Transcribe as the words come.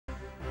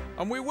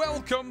And we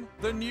welcome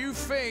the new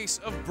face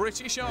of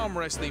British arm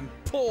wrestling,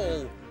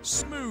 Paul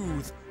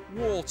Smooth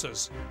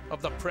Waters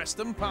of the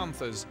Preston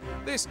Panthers.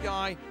 This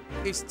guy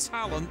is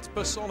talent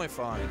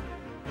personified.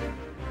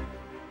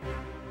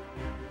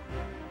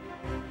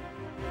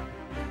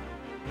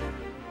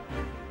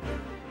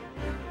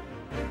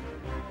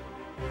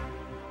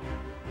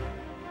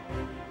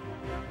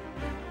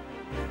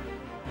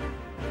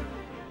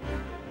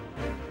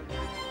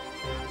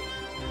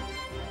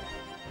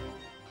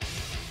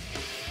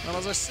 And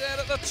as I said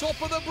at the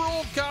top of the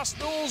broadcast,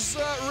 those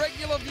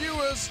regular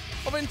viewers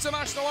of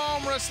international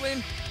arm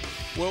wrestling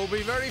will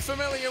be very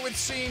familiar with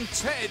seeing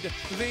Ted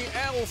the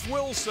Elf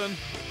Wilson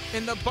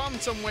in the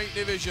bantamweight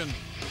division.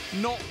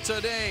 Not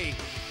today.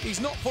 He's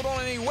not put on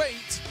any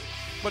weight,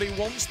 but he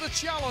wants the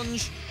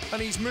challenge,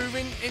 and he's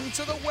moving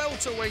into the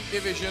welterweight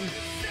division.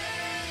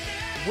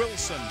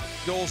 Wilson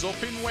goes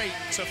up in weight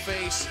to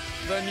face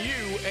the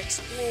new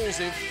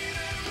explosive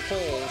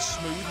Paul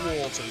Smooth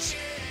Waters.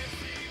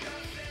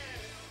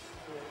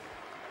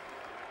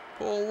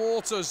 Paul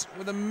Waters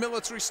with a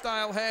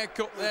military-style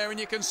haircut there, and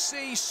you can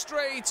see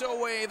straight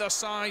away the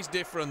size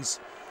difference.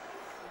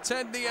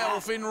 Ted the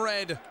Elf in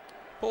red,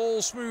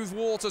 Paul Smooth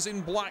Waters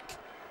in black.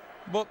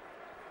 But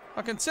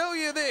I can tell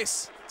you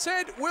this,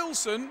 Ted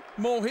Wilson,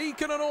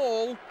 Mohican and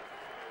all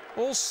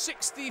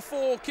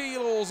 64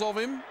 kilos of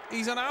him,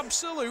 he's an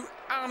absolute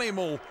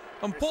animal.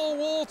 And Paul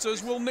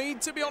Waters will need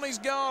to be on his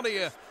guard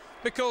here,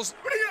 because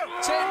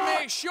Ted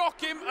may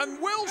shock him,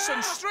 and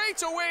Wilson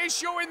straight away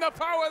showing the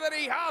power that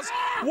he has.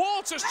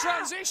 Waters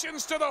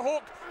transitions to the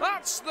hook.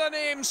 That's the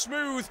name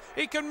Smooth.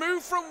 He can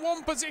move from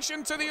one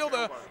position to the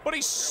other, but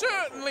he's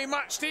certainly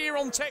matched here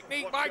on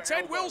technique by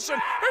Ted Wilson,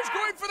 who's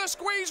going for the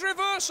squeeze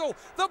reversal.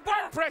 The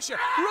back pressure,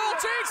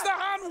 rotates the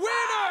hand.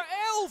 Winner,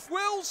 Elf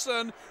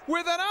Wilson,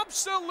 with an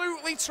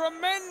absolutely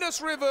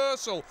tremendous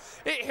reversal.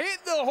 It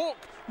hit the hook.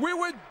 We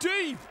were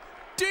deep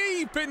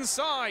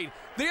inside.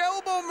 The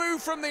elbow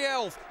move from the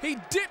Elf. He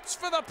dips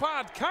for the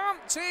pad. Can't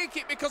take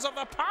it because of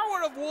the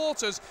power of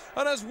Waters.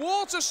 And as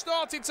Waters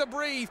started to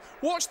breathe,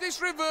 watch this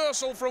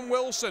reversal from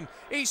Wilson.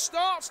 He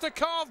starts to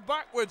carve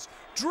backwards,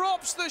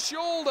 drops the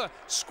shoulder,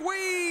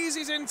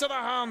 squeezes into the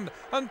hand.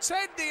 And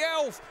Ted the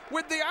Elf,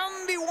 with the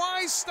Andy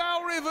Wise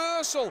style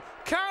reversal,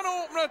 can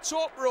open a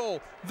top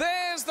row.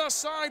 There's the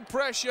side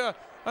pressure.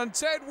 And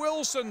Ted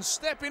Wilson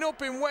stepping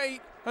up in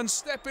weight and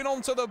stepping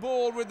onto the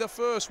board with the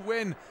first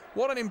win.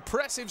 What an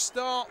impressive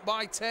start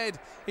by Ted.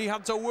 He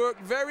had to work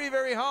very,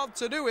 very hard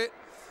to do it,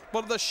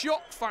 but the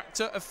shock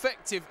factor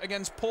effective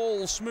against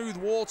Paul Smooth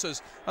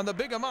Waters, and the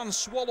bigger man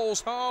swallows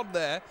hard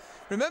there.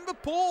 Remember,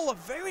 Paul, a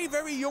very,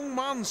 very young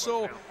man,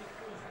 so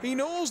he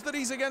knows that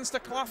he's against a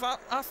class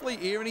athlete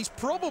here, and he's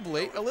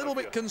probably a little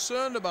bit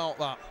concerned about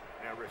that.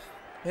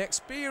 The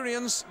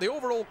experience, the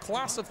overall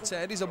class of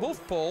Ted is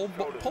above Paul,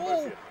 but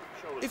Paul,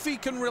 if he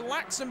can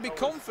relax and be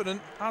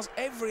confident, has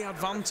every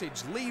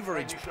advantage,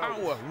 leverage,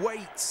 power,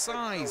 weight,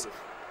 size.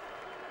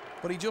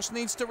 But he just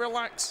needs to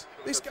relax.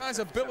 This guy's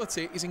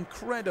ability is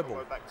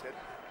incredible.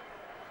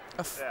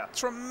 A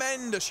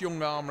tremendous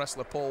young arm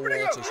wrestler, Paul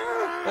Waters.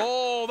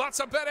 Oh, that's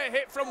a better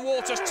hit from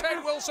Waters.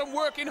 Ted Wilson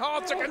working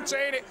hard to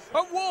contain it,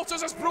 and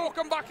Waters has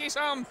broken back his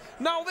hand.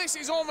 Now this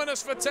is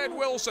ominous for Ted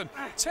Wilson.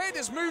 Ted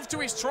has moved to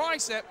his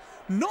tricep.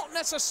 Not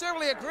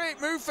necessarily a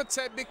great move for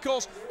Ted,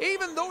 because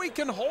even though he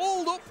can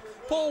hold up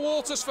Paul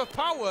Waters for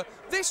power,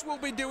 this will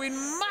be doing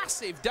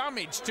massive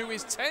damage to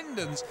his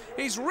tendons.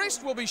 His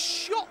wrist will be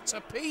shot to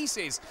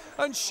pieces,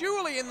 and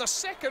surely in the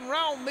second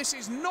round this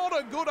is not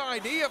a good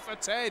idea for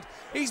Ted.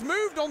 He's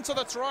moved onto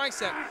the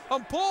tricep,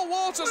 and Paul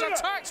Waters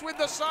attacks with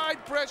the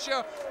side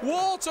pressure.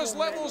 Waters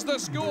levels the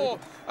score,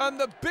 and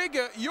the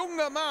bigger,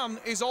 younger man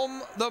is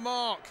on the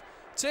mark.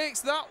 Takes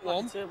that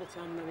one. Table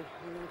time, maybe.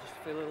 I just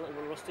feel a little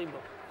bit rusty,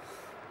 but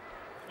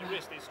your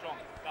wrist is strong.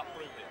 That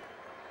proved it.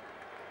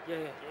 Yeah.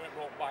 You weren't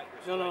brought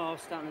backwards. No, I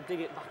was starting to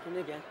dig it back in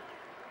again.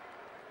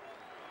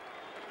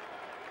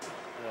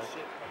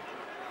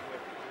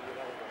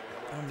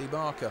 Andy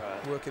Barker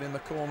working in the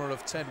corner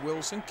of Ted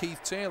Wilson.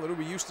 Keith Taylor, who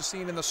we used to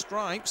seeing in the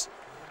stripes,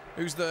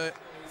 who's the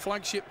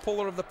flagship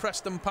puller of the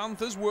Preston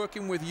Panthers,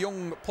 working with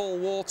young Paul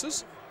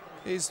Waters,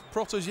 his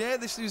protege.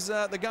 This is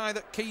the guy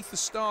that Keith has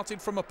started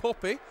from a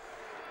puppy,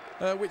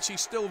 which he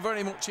still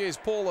very much is.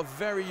 Paul, a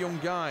very young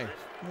guy,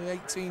 only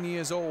 18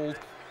 years old.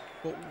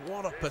 But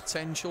what a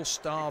potential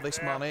star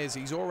this man is.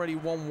 He's already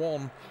won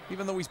one,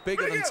 even though he's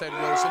bigger than Ted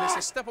Wilson. It's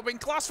a step up in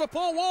class for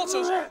Paul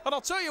Waters. And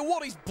I'll tell you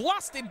what, he's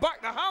blasted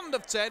back the hand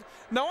of Ted.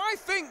 Now, I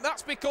think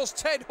that's because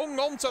Ted hung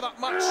on to that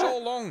match so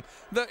long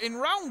that in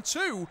round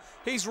two,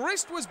 his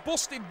wrist was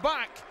busted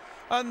back.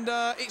 And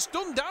it's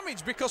done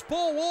damage because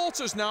Paul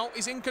Waters now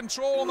is in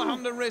control on the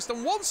hand and wrist.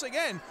 And once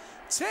again,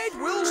 Ted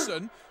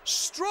Wilson,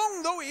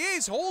 strong though he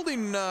is,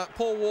 holding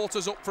Paul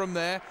Waters up from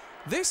there.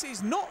 This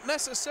is not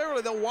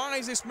necessarily the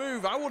wisest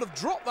move. I would have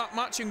dropped that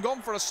match and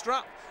gone for a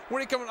strap where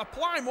he can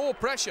apply more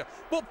pressure.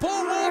 But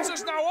Paul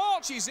Waters now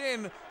arches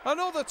in.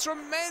 Another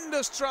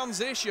tremendous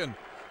transition.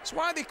 That's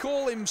why they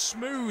call him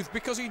Smooth,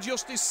 because he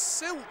just is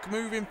silk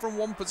moving from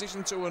one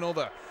position to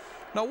another.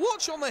 Now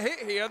watch on the hit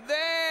here.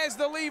 There's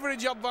the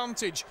leverage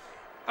advantage.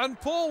 And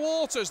Paul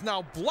Waters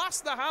now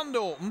blasts the hand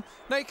open.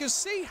 Now you can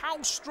see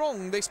how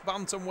strong this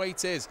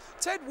bantamweight is.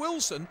 Ted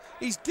Wilson,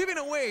 he's giving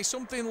away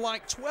something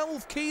like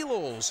 12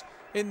 kilos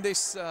in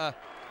this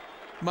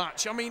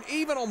match. I mean,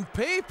 even on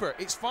paper,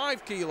 it's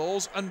 5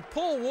 kilos, and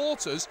Paul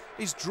Waters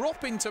is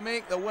dropping to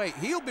make the weight.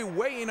 He'll be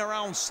weighing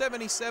around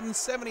 77,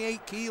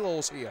 78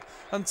 kilos here.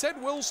 And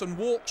Ted Wilson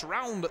walks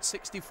round at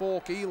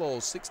 64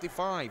 kilos,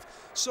 65.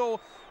 So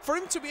for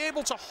him to be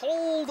able to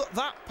hold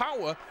that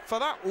power for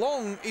that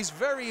long is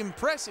very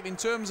impressive in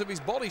terms of his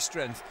body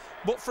strength.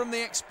 But from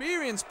the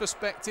experience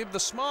perspective, the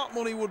smart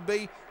money would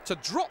be to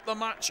drop the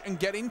match and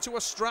get into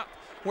a strap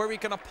where he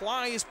can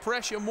apply his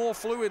pressure more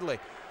fluidly.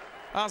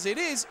 As it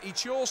is, he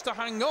chose to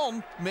hang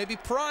on, maybe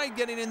pride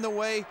getting in the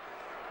way,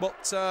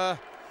 but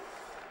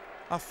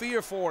I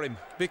fear for him,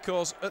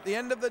 because at the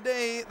end of the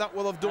day, that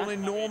will have done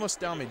enormous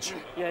damage.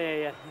 Yeah.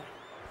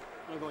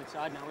 I'm going to go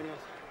inside now anyways.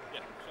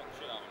 Yeah, shut the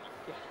shit out of him.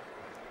 Yeah.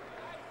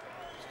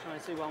 Just trying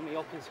to see why my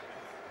up is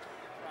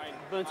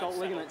burnt all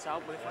ligaments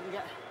out, but if I can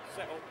get...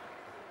 Set up.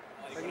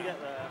 If I can get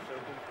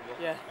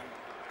the... Yeah.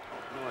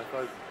 No, I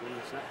thought in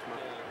this next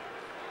match.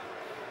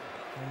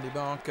 Andy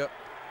Barker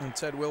and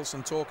Ted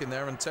Wilson talking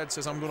there, and Ted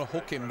says, I'm going to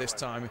hook him this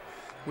time,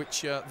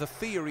 which the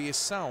theory is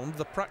sound,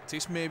 the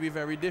practice may be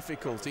very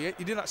difficult. He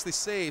did actually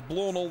say he'd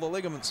blown all the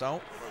ligaments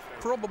out,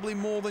 probably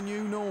more than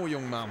you know,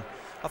 young man.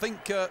 I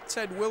think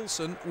Ted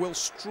Wilson will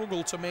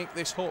struggle to make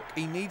this hook.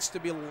 He needs to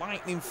be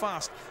lightning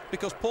fast,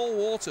 because Paul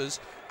Waters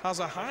has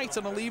a height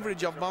and a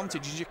leverage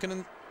advantage,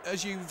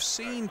 as you've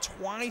seen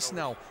twice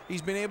now.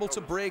 He's been able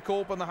to break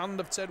open the hand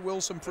of Ted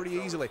Wilson pretty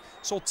easily.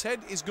 So Ted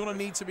is going to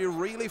need to be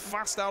really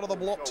fast out of the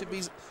blocks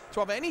to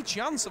have any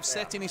chance of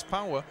setting his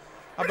power.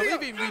 I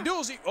believe if he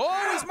does,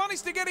 he's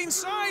managed to get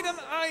inside, and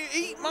I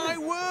eat my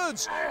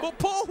words. But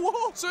Paul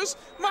Waters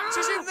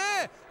matches him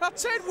there. Now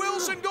Ted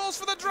Wilson goes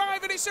for the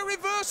drive, and it's a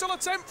reversal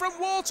attempt from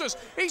Waters.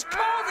 He's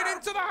carving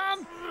into the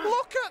hand.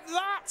 Look at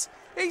that.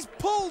 He's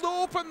pulled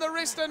open the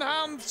wrist and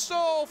hand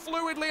so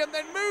fluidly, and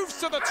then moves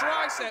to the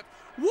tricep.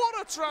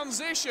 What a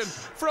transition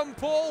from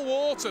Paul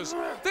Waters.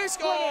 That's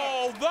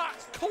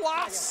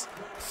class.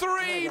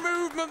 3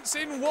 movements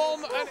in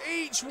one, and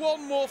each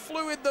one more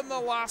fluid than the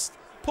last.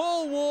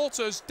 Paul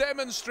Waters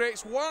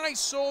demonstrates why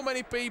so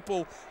many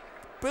people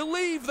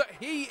believe that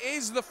he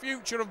is the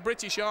future of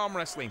British arm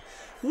wrestling.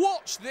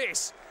 Watch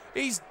this.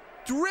 He's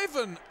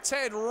driven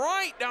Ted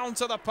right down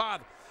to the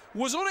pad.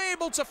 Was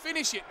unable to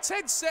finish it.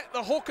 Ted set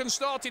the hook and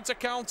started to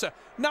counter.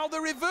 Now the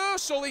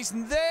reversal is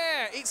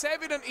there. It's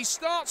evident. He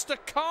starts to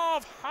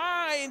carve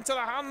high into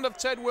the hand of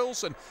Ted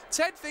Wilson.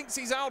 Ted thinks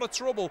he's out of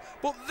trouble,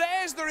 but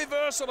there's the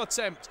reversal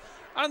attempt.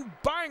 And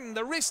bang,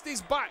 the wrist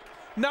is back.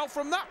 Now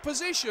from that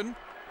position,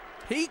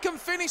 he can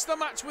finish the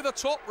match with a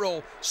top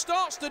roll.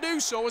 Starts to do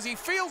so as he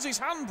feels his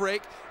hand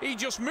break. He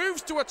just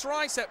moves to a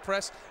tricep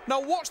press.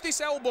 Now watch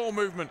this elbow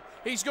movement.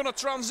 He's going to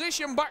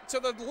transition back to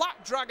the lat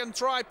drag and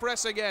tri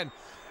press again.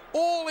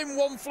 All in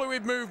one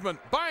fluid movement.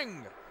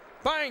 Bang,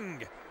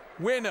 bang,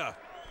 winner.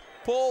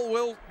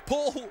 Paul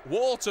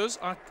Waters,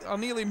 I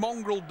nearly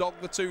mongrel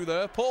dogged the two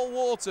there. Paul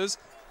Waters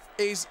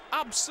is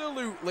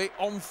absolutely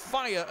on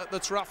fire at the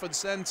Trafford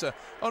Centre.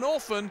 And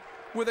often,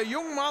 with a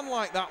young man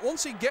like that,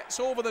 once he gets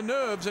over the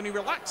nerves and he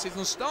relaxes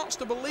and starts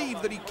to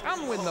believe that he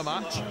can win the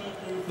match,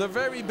 the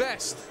very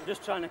best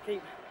Just trying to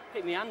keep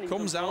my hand in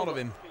comes control. out of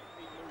him.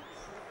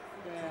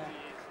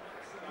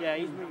 Yeah,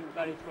 he's moving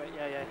very quick.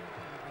 Yeah.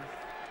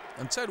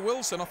 And Ted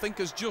Wilson, I think,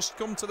 has just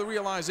come to the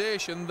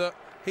realisation that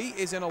he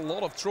is in a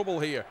lot of trouble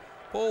here.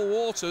 Paul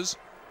Waters,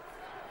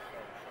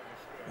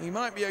 he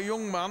might be a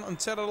young man, and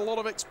Ted had a lot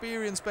of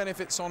experience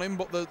benefits on him,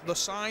 but the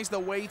size, the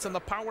weight and the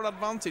power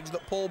advantage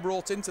that Paul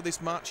brought into this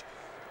match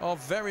are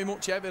very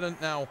much evident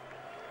now.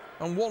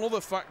 And one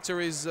other factor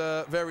is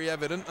very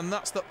evident, and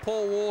that's that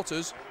Paul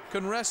Waters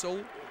can wrestle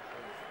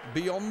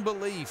beyond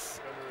belief.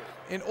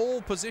 In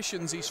all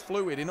positions he's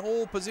fluid, in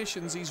all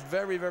positions he's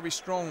very, very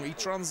strong. He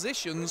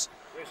transitions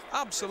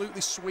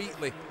absolutely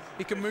sweetly.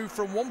 He can move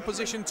from one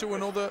position to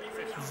another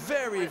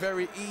very,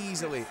 very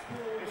easily.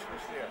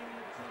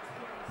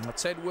 Now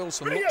Ted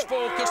Wilson looks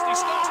focused. He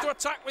starts to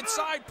attack with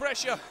side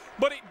pressure,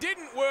 but it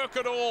didn't work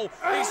at all.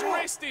 His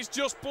wrist is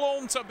just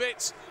blown to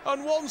bits.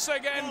 And once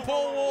again,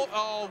 Paul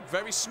Waters,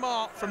 very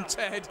smart from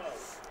Ted.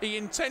 He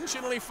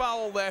intentionally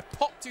fouled there,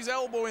 popped his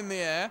elbow in the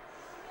air.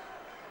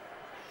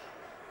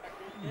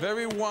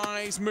 Very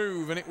wise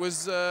move, and it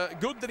was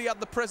good that he had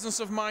the presence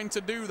of mind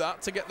to do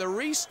that, to get the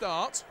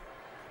restart.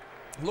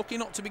 Lucky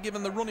not to be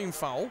given the running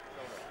foul,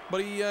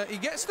 but he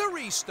gets the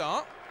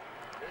restart.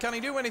 Can he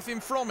do anything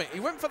from it?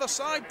 He went for the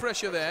side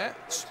pressure there,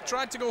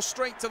 tried to go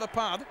straight to the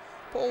pad.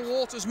 Paul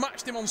Waters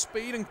matched him on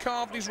speed and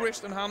carved his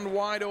wrist and hand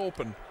wide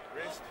open.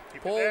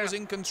 Paul was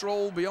in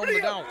control beyond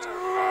a doubt.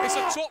 It's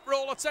a top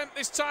roll attempt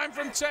this time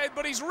from Ted,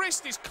 but his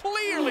wrist is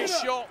clearly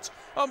shot,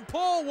 and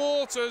Paul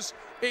Waters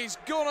is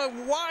going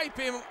to wipe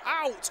him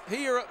out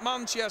here at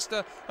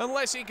Manchester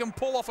unless he can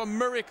pull off a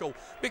miracle,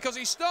 because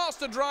he starts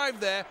to drive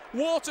there.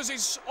 Waters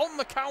is on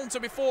the counter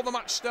before the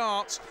match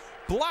starts,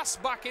 blasts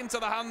back into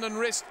the hand and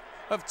wrist.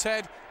 of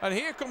Ted. And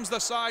here comes the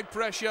side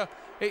pressure.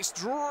 It's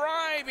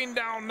driving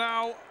down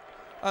now.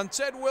 And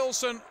Ted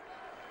Wilson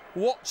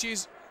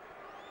watches.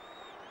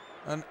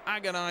 An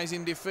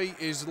agonising defeat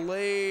is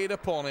laid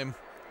upon him.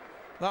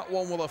 That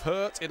one will have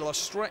hurt. It'll have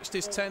stretched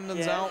his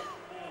tendons out.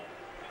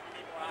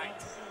 Right.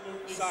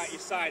 Your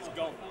side's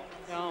gone now.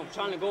 Yeah, I'm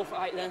trying to go for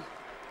height then.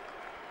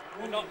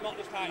 Well, not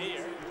just height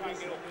here. Try and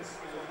get up.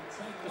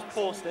 Just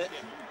post it.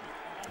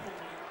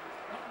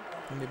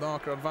 Andy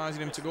Barker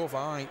advising him to go for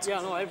height.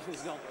 Yeah, no,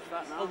 everything's gone.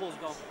 That now. Elbow's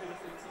gone.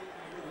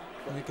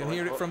 And you can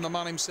hear it from the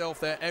man himself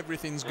there.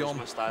 Everything's gone.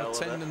 The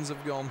tendons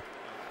have gone.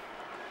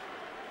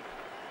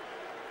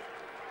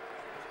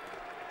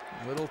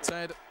 Little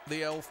Ted,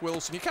 the Elf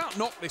Wilson. You can't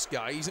knock this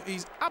guy.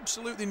 He's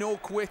absolutely no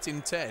quit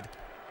in Ted.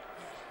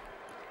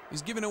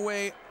 He's giving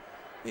away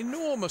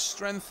enormous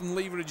strength and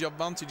leverage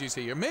advantages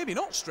here. Maybe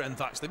not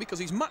strength, actually, because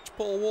he's matched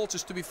Paul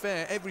Waters, to be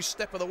fair, every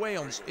step of the way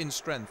in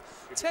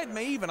strength. Ted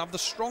may even have the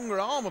stronger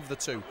arm of the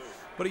two,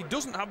 but he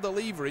doesn't have the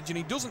leverage, and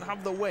he doesn't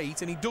have the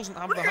weight, and he doesn't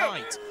have the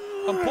height.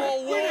 And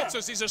Paul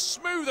Waters is as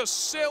smooth as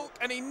silk,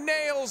 and he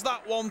nails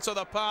that one to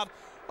the pad.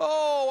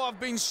 Oh, I've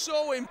been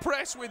so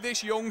impressed with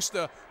this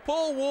youngster.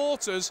 Paul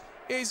Waters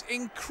is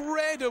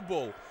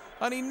incredible,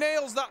 and he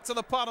nails that to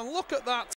the pad, and look at that.